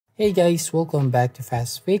Hey guys, welcome back to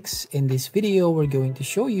Fast Fix. In this video, we're going to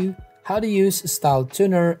show you how to use Style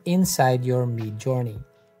Tuner inside your Midjourney.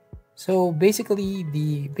 So basically,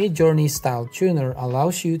 the Midjourney Style Tuner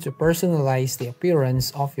allows you to personalize the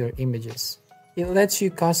appearance of your images. It lets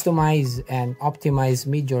you customize and optimize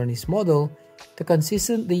Midjourney's model to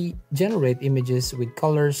consistently generate images with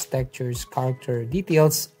colors, textures, character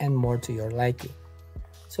details, and more to your liking.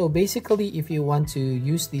 So basically, if you want to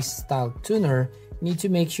use this Style Tuner, you need to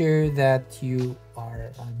make sure that you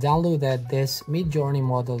are downloaded this Midjourney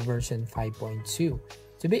model version 5.2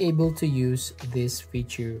 to be able to use this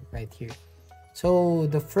feature right here. So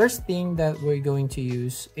the first thing that we're going to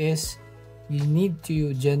use is you need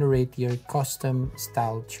to generate your custom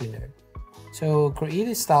Style Tuner. So create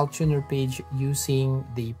a Style Tuner page using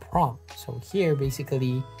the prompt. So here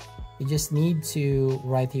basically you just need to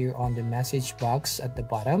write here on the message box at the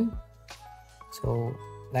bottom. So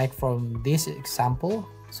like from this example,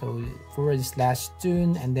 so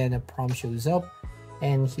 /tune and then a prompt shows up,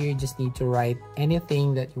 and here you just need to write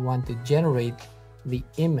anything that you want to generate the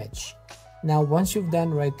image. Now once you've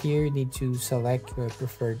done right here, you need to select your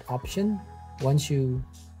preferred option. Once you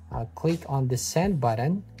click on the send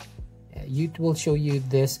button, it will show you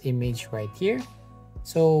this image right here.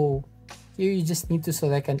 So here you just need to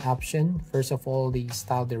select an option. First of all, the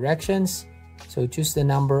style directions. So choose the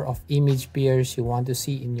number of image pairs you want to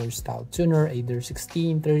see in your Style Tuner, either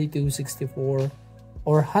 16, 32, 64,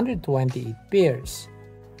 or 128 pairs.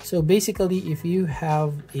 So basically, if you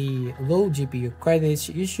have a low GPU credits,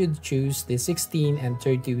 you should choose the 16 and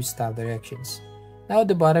 32 style directions. Now at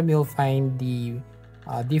the bottom, you'll find the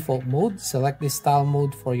default mode. Select the style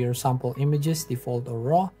mode for your sample images, default or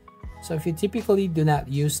raw. So if you typically do not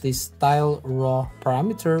use this style raw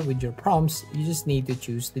parameter with your prompts, you just need to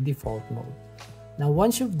choose the default mode. Now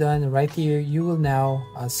once you've done right here, you will now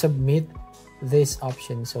submit this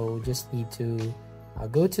option. So just need to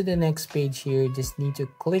go to the next page here. Just need to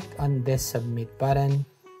click on this submit button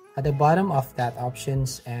at the bottom of that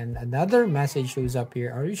options, and another message shows up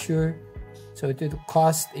here. Are you sure? So it will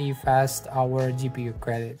cost a fast hour GPU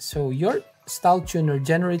credit. So your Style Tuner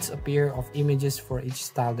generates a pair of images for each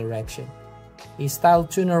style direction. A Style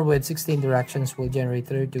Tuner with 16 directions will generate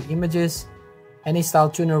 32 images, and a Style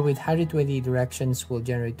Tuner with 120 directions will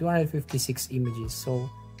generate 256 images. So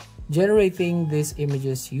generating these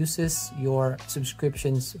images uses your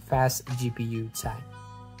subscription's fast GPU time.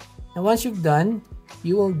 And once you've done,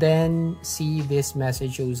 you will then see this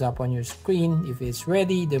message shows up on your screen. If it's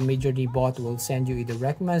ready, the Midjourney bot will send you a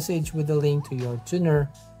direct message with a link to your tuner.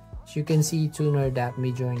 So you can see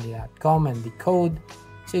tuner.midjourney.com and the code.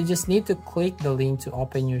 So you just need to click the link to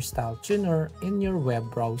open your Style Tuner in your web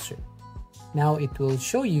browser. Now it will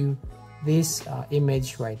show you this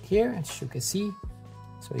image right here, as you can see.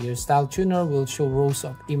 So your Style Tuner will show rows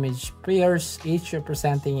of image pairs, each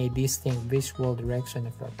representing a distinct visual direction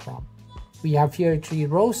of your prompt. We have here 3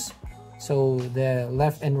 rows. So the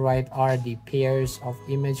left and right are the pairs of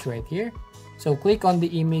image right here. So click on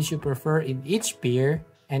the image you prefer in each pair.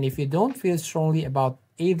 And if you don't feel strongly about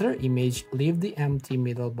either image, leave the empty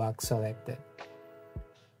middle box selected.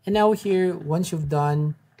 And now here, once you've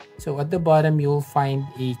done, so at the bottom, you'll find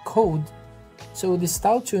a code. So the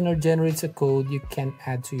Style Tuner generates a code you can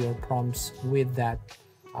add to your prompts with that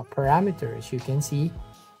parameter, as you can see.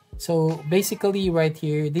 So basically right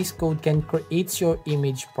here, this code can create your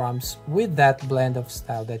image prompts with that blend of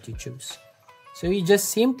style that you choose. So you just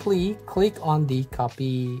simply click on the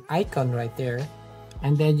copy icon right there,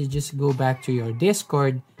 and then you just go back to your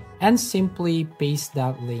Discord and simply paste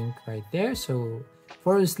that link right there. So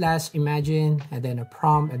 /imagine and then a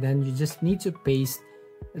prompt, and then you just need to paste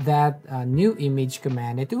that new image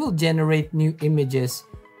command. It will generate new images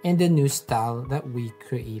in the new style that we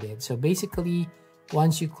created. So basically,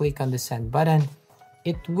 once you click on the send button,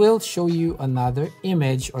 it will show you another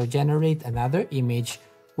image or generate another image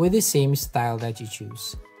with the same style that you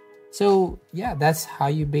choose. So yeah, that's how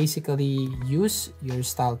you basically use your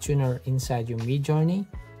Style Tuner inside your Midjourney.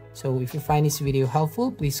 So if you find this video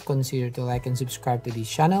helpful, please consider to like and subscribe to this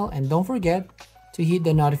channel, and don't forget to hit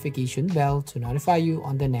the notification bell to notify you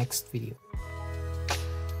on the next video.